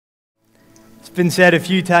It's been said a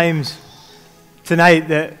few times tonight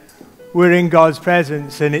that we're in God's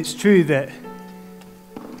presence, and it's true that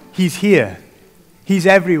He's here. He's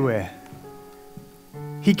everywhere.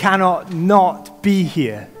 He cannot not be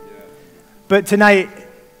here. But tonight,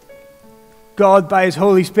 God, by His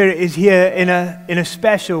Holy Spirit, is here in a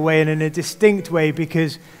special way and in a distinct way,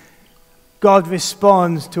 because God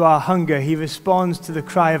responds to our hunger. He responds to the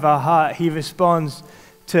cry of our heart. He responds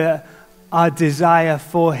to our desire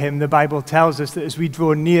for Him. The Bible tells us that as we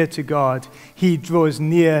draw near to God, He draws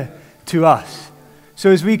near to us.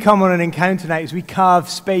 So as we come on an encounter night, as we carve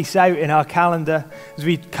space out in our calendar, as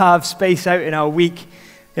we carve space out in our week,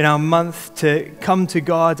 in our month, to come to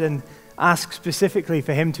God and ask specifically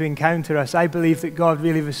for Him to encounter us, I believe that God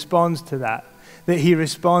really responds to that He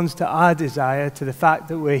responds to our desire, to the fact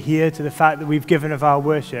that we're here, to the fact that we've given of our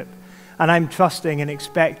worship. And I'm trusting and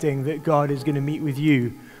expecting that God is going to meet with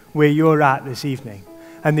you where you're at this evening,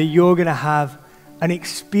 and that you're going to have an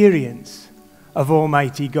experience of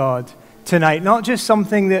Almighty God tonight. Not just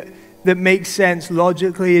something that makes sense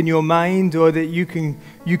logically in your mind, or that you can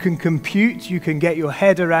compute, you can get your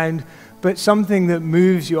head around, but something that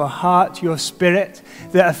moves your heart, your spirit,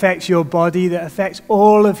 that affects your body, that affects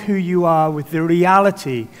all of who you are, with the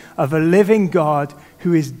reality of a living God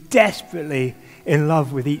who is desperately in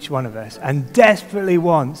love with each one of us and desperately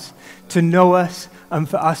wants to know us and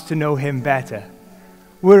for us to know Him better.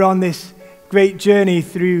 We're on this great journey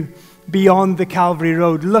through Beyond the Calvary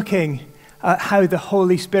Road, looking at how the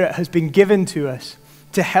Holy Spirit has been given to us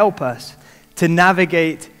to help us to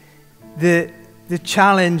navigate the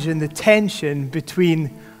challenge and the tension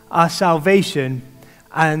between our salvation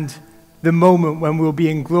and the moment when we'll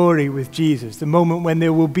be in glory with Jesus, the moment when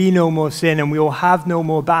there will be no more sin and we will have no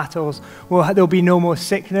more battles. There'll be no more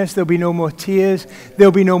sickness, there'll be no more tears,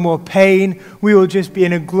 there'll be no more pain. We will just be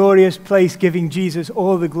in a glorious place giving Jesus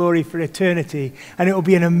all the glory for eternity, and it will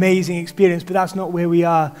be an amazing experience. But that's not where we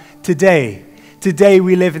are today. Today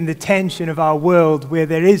we live in the tension of our world, where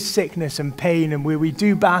there is sickness and pain, and where we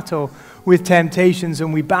do battle with temptations,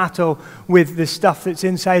 and we battle with the stuff that's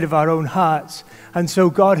inside of our own hearts. And so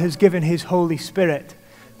God has given His Holy Spirit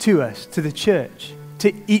to us, to the church,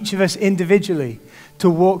 to each of us individually, to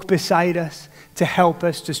walk beside us, to help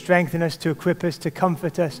us, to strengthen us, to equip us, to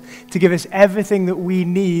comfort us, to give us everything that we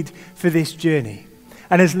need for this journey.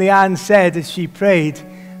 And as Leanne said as she prayed,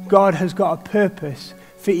 God has got a purpose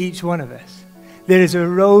for each one of us. There is a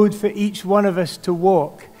road for each one of us to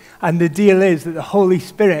walk, and the deal is that the Holy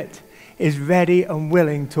Spirit is ready and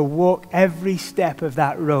willing to walk every step of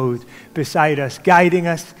that road beside us, guiding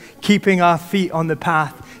us, keeping our feet on the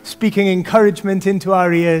path, speaking encouragement into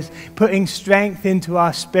our ears, putting strength into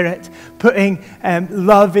our spirit, putting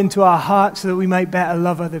love into our hearts so that we might better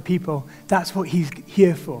love other people. That's what He's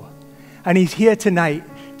here for. And He's here tonight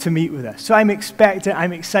to meet with us. So I'm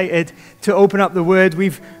excited to open up the Word.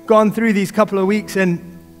 We've gone through these couple of weeks,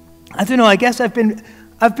 and I don't know, I guess I've been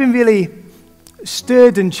really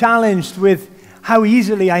stirred and challenged with how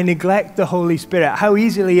easily I neglect the Holy Spirit, how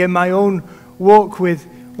easily in my own walk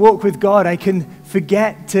with God I can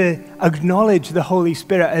forget to acknowledge the Holy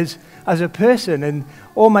Spirit as a person, and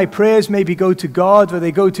all my prayers maybe go to God or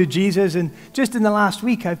they go to Jesus. And just in the last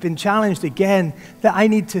week I've been challenged again that I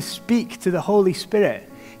need to speak to the Holy Spirit.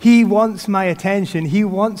 He wants my attention. He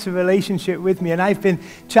wants a relationship with me, and I've been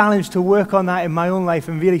challenged to work on that in my own life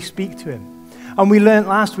and really speak to Him. And we learned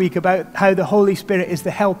last week about how the Holy Spirit is the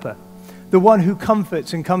helper, the one who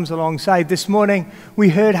comforts and comes alongside. This morning, we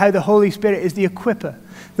heard how the Holy Spirit is the equipper,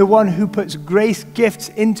 the one who puts grace gifts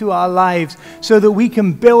into our lives so that we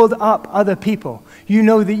can build up other people. You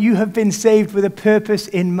know that you have been saved with a purpose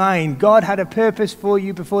in mind. God had a purpose for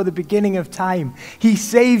you before the beginning of time. He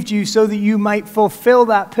saved you so that you might fulfill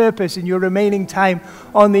that purpose in your remaining time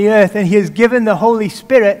on the earth. And He has given the Holy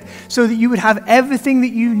Spirit so that you would have everything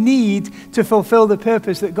that you need to fulfill the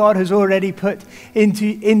purpose that God has already put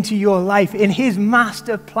into your life. In His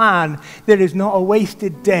master plan, there is not a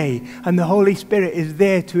wasted day, and the Holy Spirit is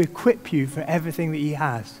there to equip you for everything that He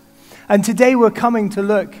has. And today we're coming to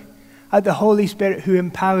look at the Holy Spirit who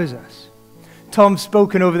empowers us. Tom's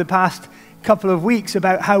spoken over the past couple of weeks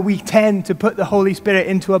about how we tend to put the Holy Spirit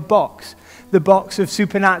into a box, the box of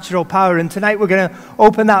supernatural power. And tonight we're going to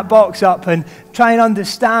open that box up and try and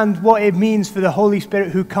understand what it means for the Holy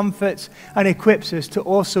Spirit who comforts and equips us to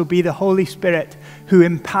also be the Holy Spirit who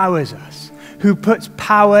empowers us, who puts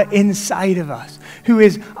power inside of us, who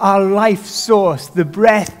is our life source, the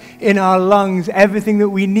breath in our lungs, everything that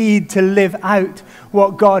we need to live out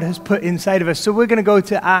what God has put inside of us. So we're going to go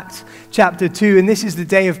to Acts chapter 2, and this is the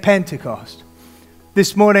day of Pentecost.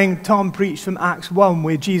 This morning, Tom preached from Acts 1,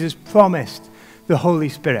 where Jesus promised the Holy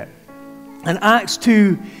Spirit. And Acts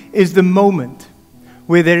 2 is the moment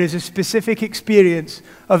where there is a specific experience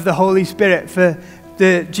of the Holy Spirit for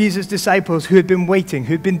the Jesus disciples who had been waiting,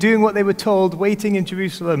 who had been doing what they were told, waiting in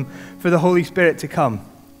Jerusalem for the Holy Spirit to come.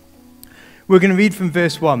 We're going to read from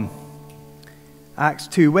verse 1, Acts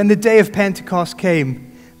 2. When the day of Pentecost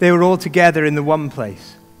came, they were all together in the one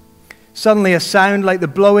place. Suddenly a sound like the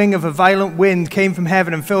blowing of a violent wind came from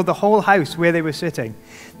heaven and filled the whole house where they were sitting.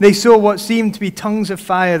 They saw what seemed to be tongues of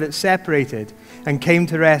fire that separated and came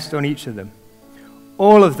to rest on each of them.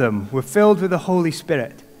 All of them were filled with the Holy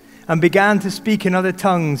Spirit and began to speak in other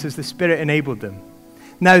tongues as the Spirit enabled them.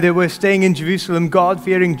 Now there were staying in Jerusalem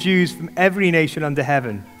God-fearing Jews from every nation under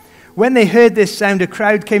heaven. When they heard this sound, a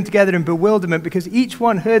crowd came together in bewilderment because each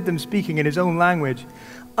one heard them speaking in his own language.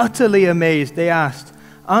 Utterly amazed, they asked,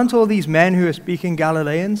 "Aren't all these men who are speaking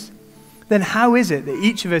Galileans? Then how is it that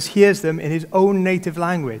each of us hears them in his own native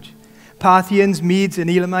language? Parthians, Medes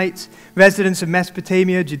and Elamites, residents of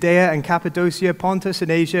Mesopotamia, Judea and Cappadocia, Pontus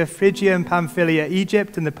and Asia, Phrygia and Pamphylia,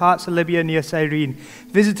 Egypt and the parts of Libya near Cyrene,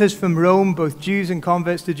 visitors from Rome, both Jews and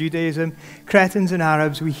converts to Judaism, Cretans and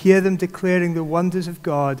Arabs, we hear them declaring the wonders of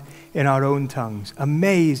God in our own tongues."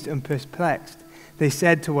 Amazed and perplexed, they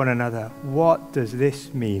said to one another, "What does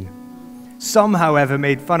this mean?" Some, however,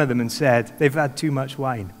 made fun of them and said, "They've had too much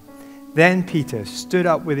wine." Then Peter stood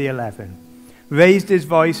up with the 11, raised his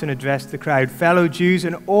voice and addressed the crowd, "Fellow Jews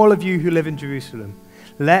and all of you who live in Jerusalem,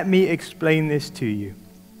 let me explain this to you.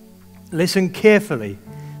 Listen carefully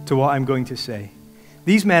to what I'm going to say.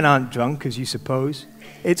 These men aren't drunk, as you suppose.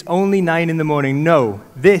 It's only 9 a.m. No,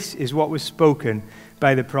 this is what was spoken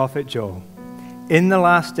by the prophet Joel. In the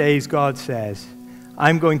last days, God says,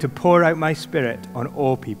 I'm going to pour out my Spirit on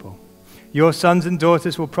all people. Your sons and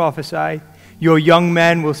daughters will prophesy. Your young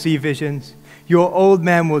men will see visions. Your old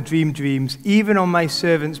men will dream dreams. Even on my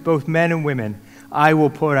servants, both men and women, I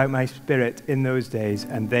will pour out my Spirit in those days,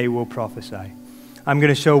 and they will prophesy. I'm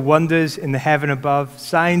going to show wonders in the heaven above,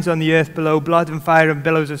 signs on the earth below, blood and fire and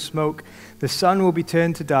billows of smoke. The sun will be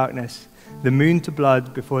turned to darkness, the moon to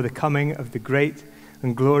blood before the coming of the great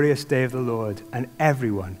and glorious day of the Lord, and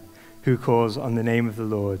everyone who calls on the name of the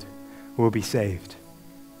Lord will be saved."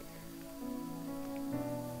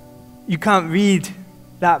 You can't read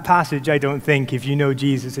that passage, I don't think, if you know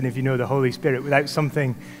Jesus and if you know the Holy Spirit, without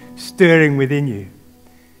something stirring within you.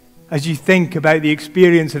 As you think about the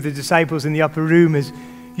experience of the disciples in the upper room, as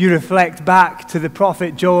you reflect back to the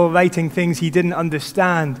prophet Joel writing things he didn't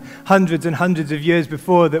understand hundreds and hundreds of years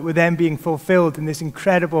before that were then being fulfilled in this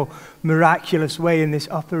incredible, miraculous way in this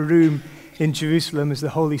upper room in Jerusalem as the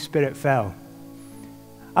Holy Spirit fell.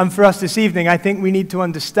 And for us this evening, I think we need to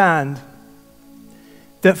understand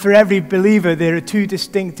that for every believer, there are two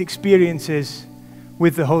distinct experiences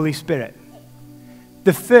with the Holy Spirit.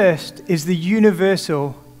 The first is the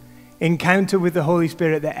universal encounter with the Holy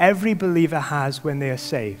Spirit that every believer has when they are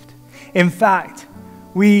saved. In fact,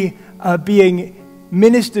 we are being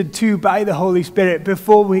ministered to by the Holy Spirit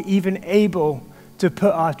before we're even able to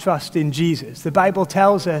put our trust in Jesus. The Bible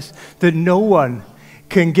tells us that no one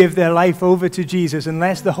can give their life over to Jesus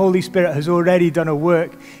unless the Holy Spirit has already done a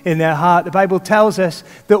work in their heart. The Bible tells us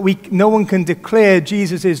that no one can declare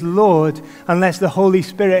Jesus is Lord unless the Holy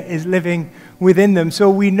Spirit is living within them. So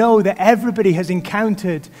we know that everybody has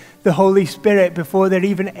encountered the Holy Spirit before they're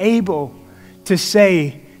even able to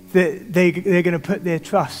say that they're going to put their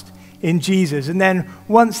trust in Jesus. And then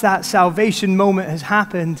once that salvation moment has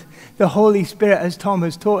happened, the Holy Spirit, as Tom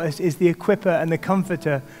has taught us, is the equipper and the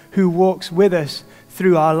comforter who walks with us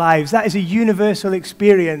through our lives. That is a universal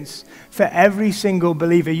experience for every single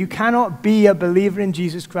believer. You cannot be a believer in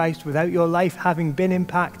Jesus Christ without your life having been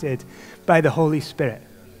impacted by the Holy Spirit.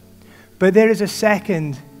 But there is a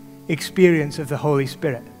second experience of the Holy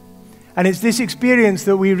Spirit. And it's this experience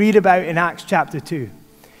that we read about in Acts chapter 2.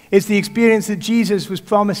 It's the experience that Jesus was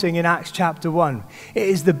promising in Acts chapter 1. It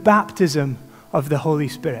is the baptism of the Holy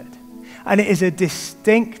Spirit. And it is a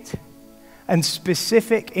distinct and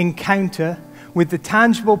specific encounter with the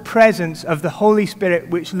tangible presence of the Holy Spirit,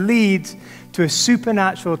 which leads to a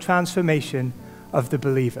supernatural transformation of the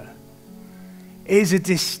believer. It is a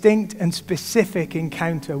distinct and specific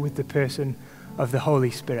encounter with the person of the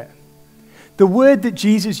Holy Spirit. The word that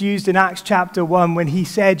Jesus used in Acts chapter 1 when he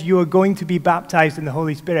said you are going to be baptized in the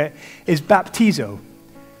Holy Spirit is baptizo,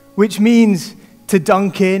 which means to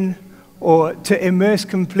dunk in or to immerse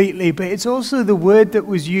completely. But it's also the word that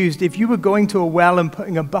was used if you were going to a well and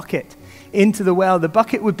putting a bucket into the well. The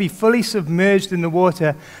bucket would be fully submerged in the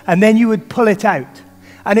water, and then you would pull it out,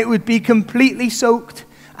 and it would be completely soaked,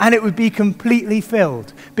 and it would be completely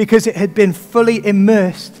filled because it had been fully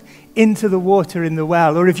immersed into the water in the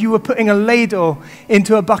well. Or if you were putting a ladle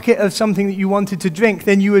into a bucket of something that you wanted to drink,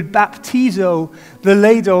 then you would baptizo the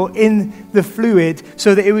ladle in the fluid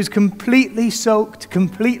so that it was completely soaked,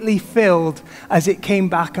 completely filled as it came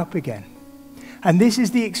back up again. And this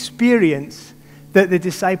is the experience that the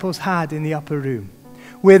disciples had in the upper room,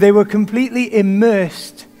 where they were completely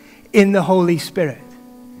immersed in the Holy Spirit.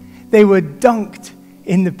 They were dunked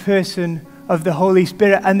in the person of the Holy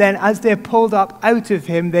Spirit, and then as they're pulled up out of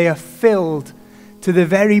him, they are filled to the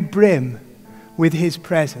very brim with his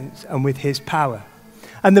presence and with his power.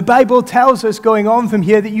 And the Bible tells us, going on from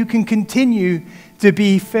here, that you can continue to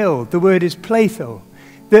be filled. The word is pletho.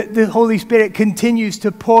 That the Holy Spirit continues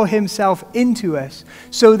to pour himself into us,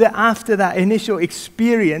 so that after that initial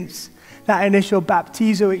experience, that initial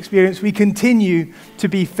baptizo experience, we continue to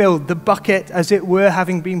be filled. The bucket, as it were,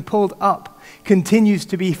 having been pulled up, continues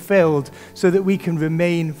to be filled so that we can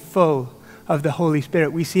remain full of the Holy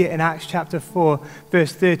Spirit. We see it in Acts chapter 4,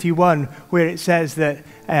 verse 31, where it says that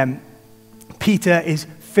Peter is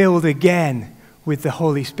filled again with the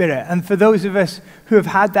Holy Spirit. And for those of us who have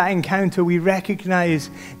had that encounter, we recognize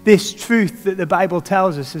this truth that the Bible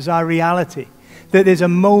tells us is our reality, that there's a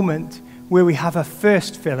moment where we have a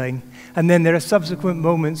first filling, and then there are subsequent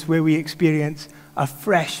moments where we experience a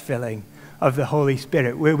fresh filling of the Holy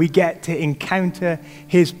Spirit, where we get to encounter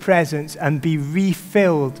his presence and be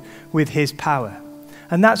refilled with his power.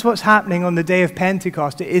 And that's what's happening on the day of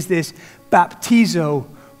Pentecost. It is this baptizo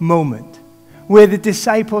moment, where the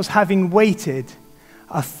disciples, having waited,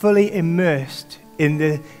 are fully immersed in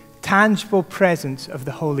the tangible presence of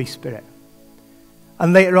the Holy Spirit.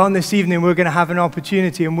 And later on this evening, we're going to have an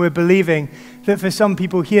opportunity, and we're believing that for some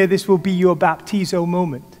people here, this will be your baptizo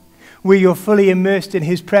moment, where you're fully immersed in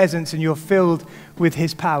his presence and you're filled with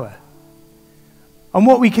his power. And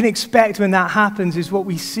what we can expect when that happens is what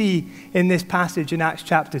we see in this passage in Acts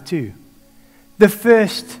chapter 2. The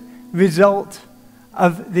first result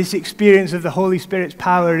of this experience of the Holy Spirit's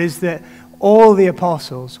power is that all the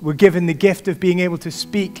apostles were given the gift of being able to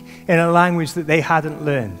speak in a language that they hadn't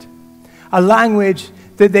learned. A language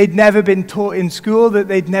that they'd never been taught in school, that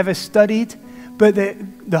they'd never studied, but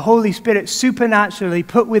the Holy Spirit supernaturally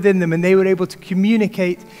put within them, and they were able to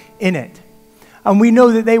communicate in it. And we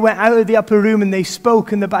know that they went out of the upper room and they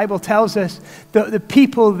spoke, and the Bible tells us that the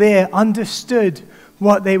people there understood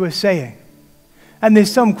what they were saying. And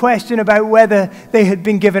there's some question about whether they had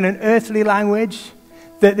been given an earthly language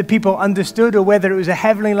that the people understood, or whether it was a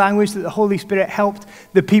heavenly language that the Holy Spirit helped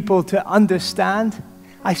the people to understand.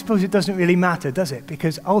 I suppose it doesn't really matter, does it?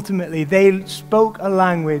 Because ultimately they spoke a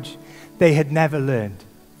language they had never learned.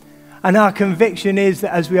 And our conviction is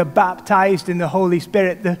that as we are baptized in the Holy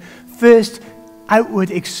Spirit, the first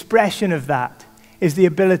outward expression of that is the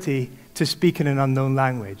ability to speak in an unknown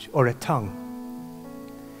language or a tongue.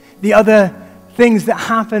 The other things that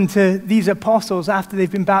happen to these apostles after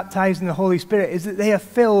they've been baptized in the Holy Spirit is that they are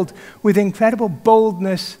filled with incredible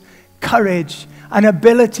boldness, courage, and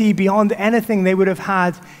ability beyond anything they would have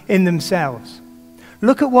had in themselves.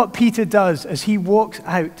 Look at what Peter does as he walks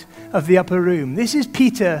out of the upper room. This is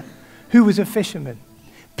Peter, who was a fisherman.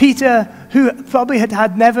 Peter, who probably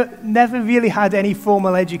had never really had any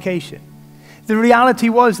formal education. The reality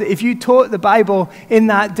was that if you taught the Bible in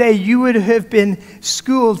that day, you would have been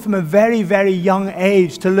schooled from a very, very young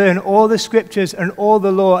age to learn all the scriptures and all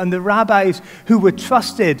the law. And the rabbis who were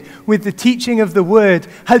trusted with the teaching of the word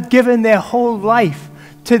had given their whole life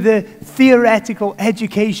to the theoretical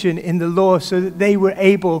education in the law so that they were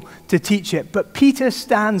able to teach it. But Peter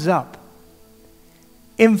stands up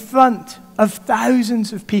in front of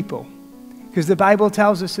thousands of people, because the Bible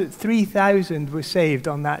tells us that 3,000 were saved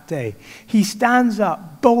on that day. He stands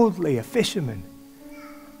up boldly, a fisherman,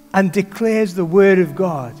 and declares the word of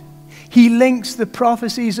God. He links the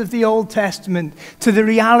prophecies of the Old Testament to the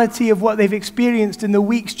reality of what they've experienced in the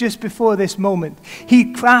weeks just before this moment.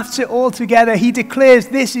 He crafts it all together. He declares,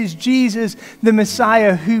 this is Jesus, the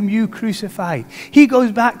Messiah, whom you crucified. He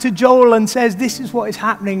goes back to Joel and says, this is what is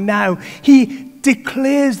happening now. He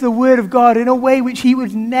declares the word of God in a way which he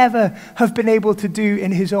would never have been able to do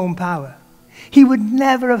in his own power. He would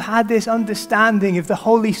never have had this understanding if the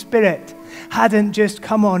Holy Spirit hadn't just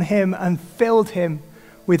come on him and filled him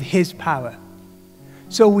with his power.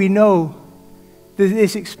 So we know that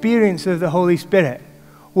this experience of the Holy Spirit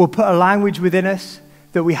will put a language within us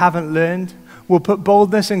that we haven't learned, will put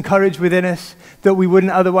boldness and courage within us that we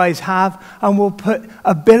wouldn't otherwise have, and will put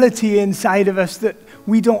ability inside of us that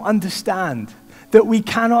we don't understand, that we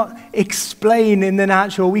cannot explain in the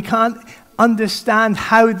natural. We can't understand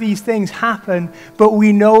how these things happen, but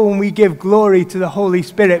we know when we give glory to the Holy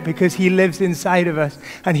Spirit because he lives inside of us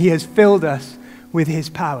and he has filled us with his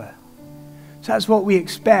power. So that's what we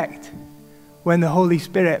expect when the Holy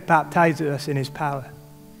Spirit baptizes us in his power.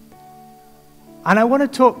 And I want to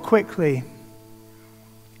talk quickly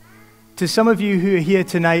to some of you who are here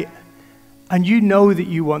tonight and you know that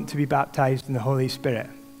you want to be baptized in the Holy Spirit.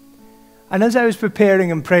 And as I was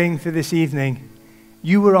preparing and praying for this evening,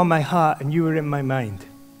 you were on my heart and you were in my mind.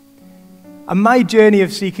 And my journey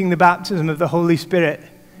of seeking the baptism of the Holy Spirit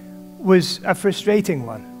was a frustrating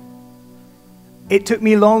one. It took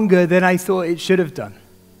me longer than I thought it should have done.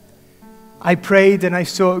 I prayed and I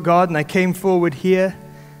sought God and I came forward here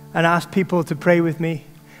and asked people to pray with me.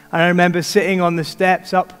 And I remember sitting on the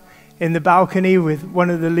steps up in the balcony with one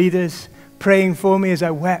of the leaders praying for me as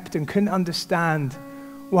I wept and couldn't understand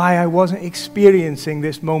why I wasn't experiencing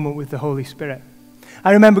this moment with the Holy Spirit.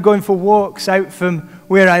 I remember going for walks out from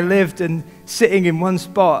where I lived and sitting in one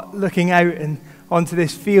spot, looking out and onto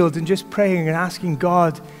this field and just praying and asking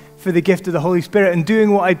God for the gift of the Holy Spirit and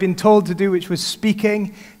doing what I'd been told to do, which was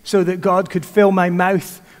speaking so that God could fill my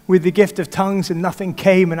mouth with the gift of tongues, and nothing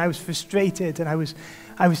came, and I was frustrated and I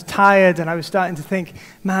was tired, and I was starting to think,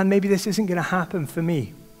 man, maybe this isn't going to happen for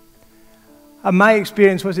me. And my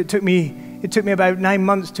experience was it took me about 9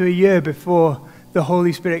 months to a year before the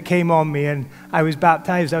Holy Spirit came on me and I was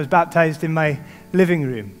baptized. I was baptized in my living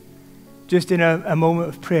room, just in a moment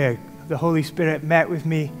of prayer. The Holy Spirit met with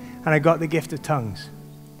me and I got the gift of tongues.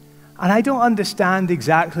 And I don't understand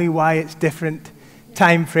exactly why it's different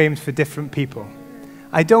time frames for different people.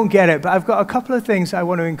 I don't get it, but I've got a couple of things I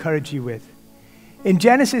want to encourage you with. In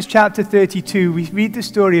Genesis chapter 32, we read the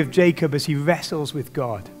story of Jacob as he wrestles with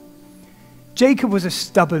God. Jacob was a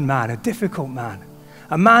stubborn man, a difficult man,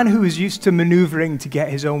 a man who was used to maneuvering to get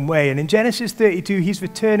his own way. And in Genesis 32, he's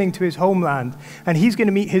returning to his homeland, and he's going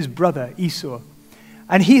to meet his brother, Esau.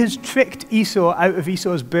 And he has tricked Esau out of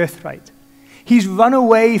Esau's birthright. He's run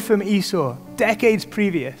away from Esau decades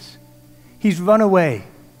previous. He's run away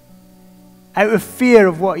out of fear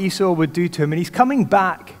of what Esau would do to him. And he's coming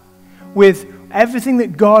back with everything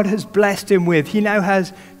that God has blessed him with. He now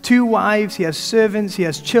has 2 wives, he has servants, he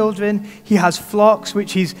has children, he has flocks,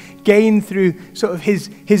 which he's gained through sort of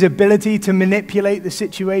his ability to manipulate the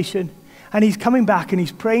situation. And he's coming back and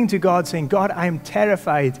he's praying to God, saying, God, I am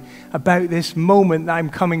terrified about this moment that I'm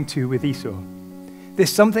coming to with Esau.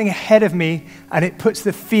 There's something ahead of me, and it puts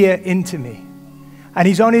the fear into me. And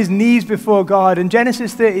he's on his knees before God. And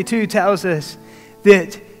Genesis 32 tells us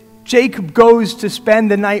that Jacob goes to spend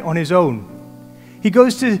the night on his own. He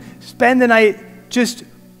goes to spend the night just,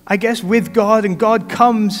 I guess, with God, and God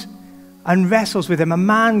comes and wrestles with him. A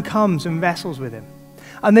man comes and wrestles with him.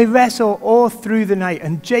 And they wrestle all through the night,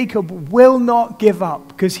 and Jacob will not give up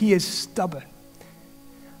because he is stubborn.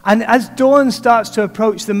 And as dawn starts to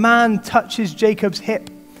approach, the man touches Jacob's hip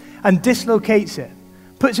and dislocates it,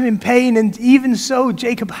 puts him in pain, and even so,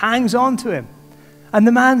 Jacob hangs on to him. And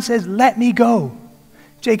the man says, let me go.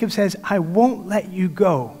 Jacob says, I won't let you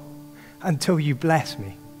go until you bless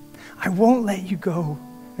me. I won't let you go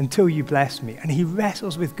until you bless me. And he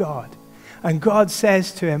wrestles with God. And God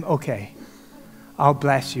says to him, okay, I'll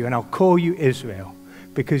bless you and I'll call you Israel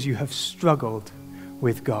because you have struggled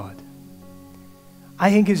with God. I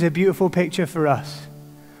think it's a beautiful picture for us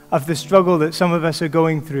of the struggle that some of us are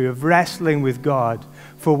going through, of wrestling with God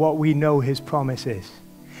for what we know his promise is.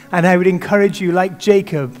 And I would encourage you, like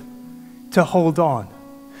Jacob, to hold on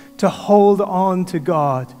to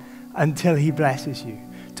God until he blesses you,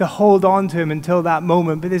 to hold on to him until that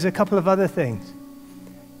moment. But there's a couple of other things.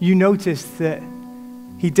 You notice that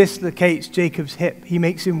he dislocates Jacob's hip. He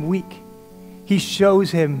makes him weak. He shows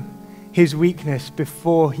him his weakness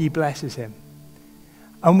before he blesses him.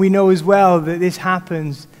 And we know as well that this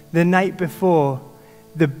happens the night before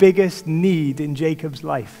the biggest need in Jacob's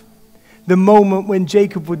life. The moment when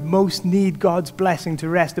Jacob would most need God's blessing to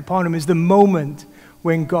rest upon him is the moment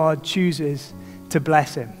when God chooses to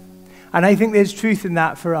bless him. And I think there's truth in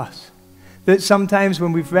that for us. That sometimes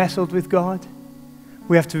when we've wrestled with God,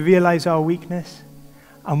 we have to realize our weakness,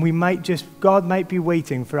 and God might be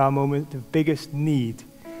waiting for our moment of biggest need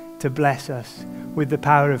to bless us with the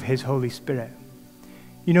power of his Holy Spirit.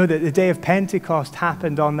 You know that the day of Pentecost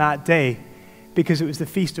happened on that day because it was the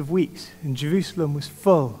Feast of Weeks, and Jerusalem was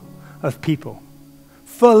full of people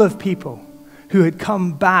who had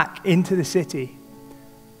come back into the city.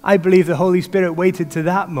 I believe the Holy Spirit waited to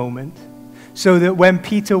that moment so that when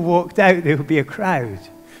Peter walked out, there would be a crowd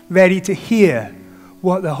ready to hear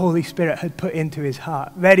what the Holy Spirit had put into his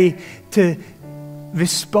heart, ready to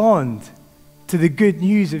respond to the good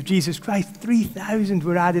news of Jesus Christ. 3,000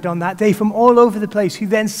 were added on that day from all over the place, who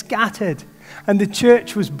then scattered. And the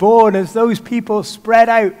church was born as those people spread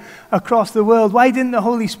out across the world. Why didn't the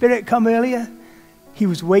Holy Spirit come earlier? He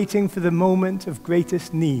was waiting for the moment of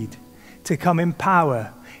greatest need to come in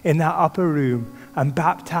power in that upper room and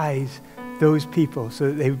baptize those people so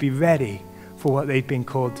that they would be ready for what they'd been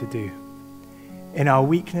called to do. In our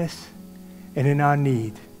weakness and in our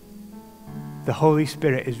need, the Holy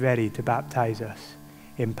Spirit is ready to baptize us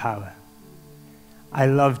in power. I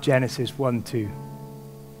love Genesis 1:2.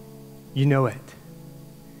 You know it.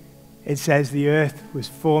 It says the earth was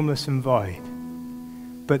formless and void,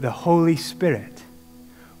 but the Holy Spirit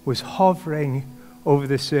was hovering over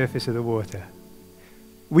the surface of the water.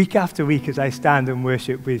 Week after week as I stand and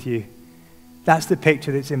worship with you, that's the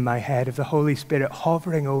picture that's in my head of the Holy Spirit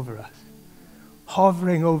hovering over us,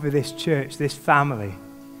 hovering over this church, this family,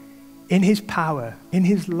 in his power, in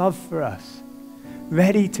his love for us,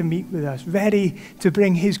 ready to meet with us, ready to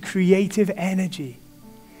bring his creative energy,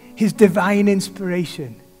 his divine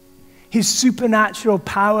inspiration, his supernatural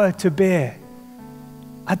power to bear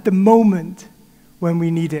at the moment when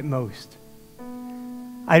we need it most.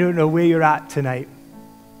 I don't know where you're at tonight,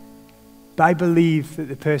 but I believe that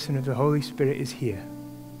the person of the Holy Spirit is here,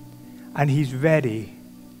 and he's ready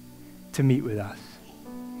to meet with us.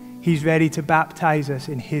 He's ready to baptize us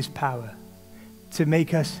in his power, to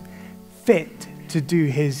make us fit to do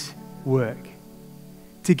his work,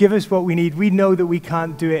 to give us what we need. We know that we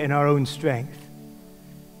can't do it in our own strength.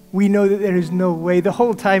 We know that there is no way. The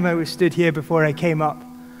whole time I was stood here before I came up,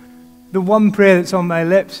 the one prayer that's on my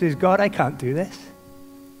lips is, God, I can't do this.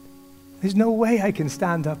 There's no way I can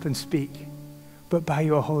stand up and speak, but by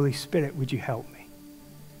your Holy Spirit, would you help me?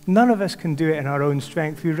 None of us can do it in our own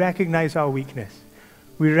strength. We recognize our weakness.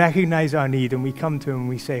 We recognize our need, and we come to him and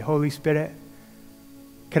we say, Holy Spirit,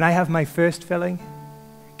 can I have my first filling?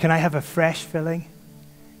 Can I have a fresh filling?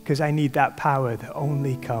 Because I need that power that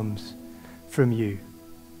only comes from you.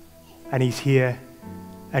 And he's here,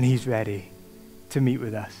 and he's ready to meet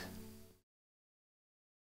with us.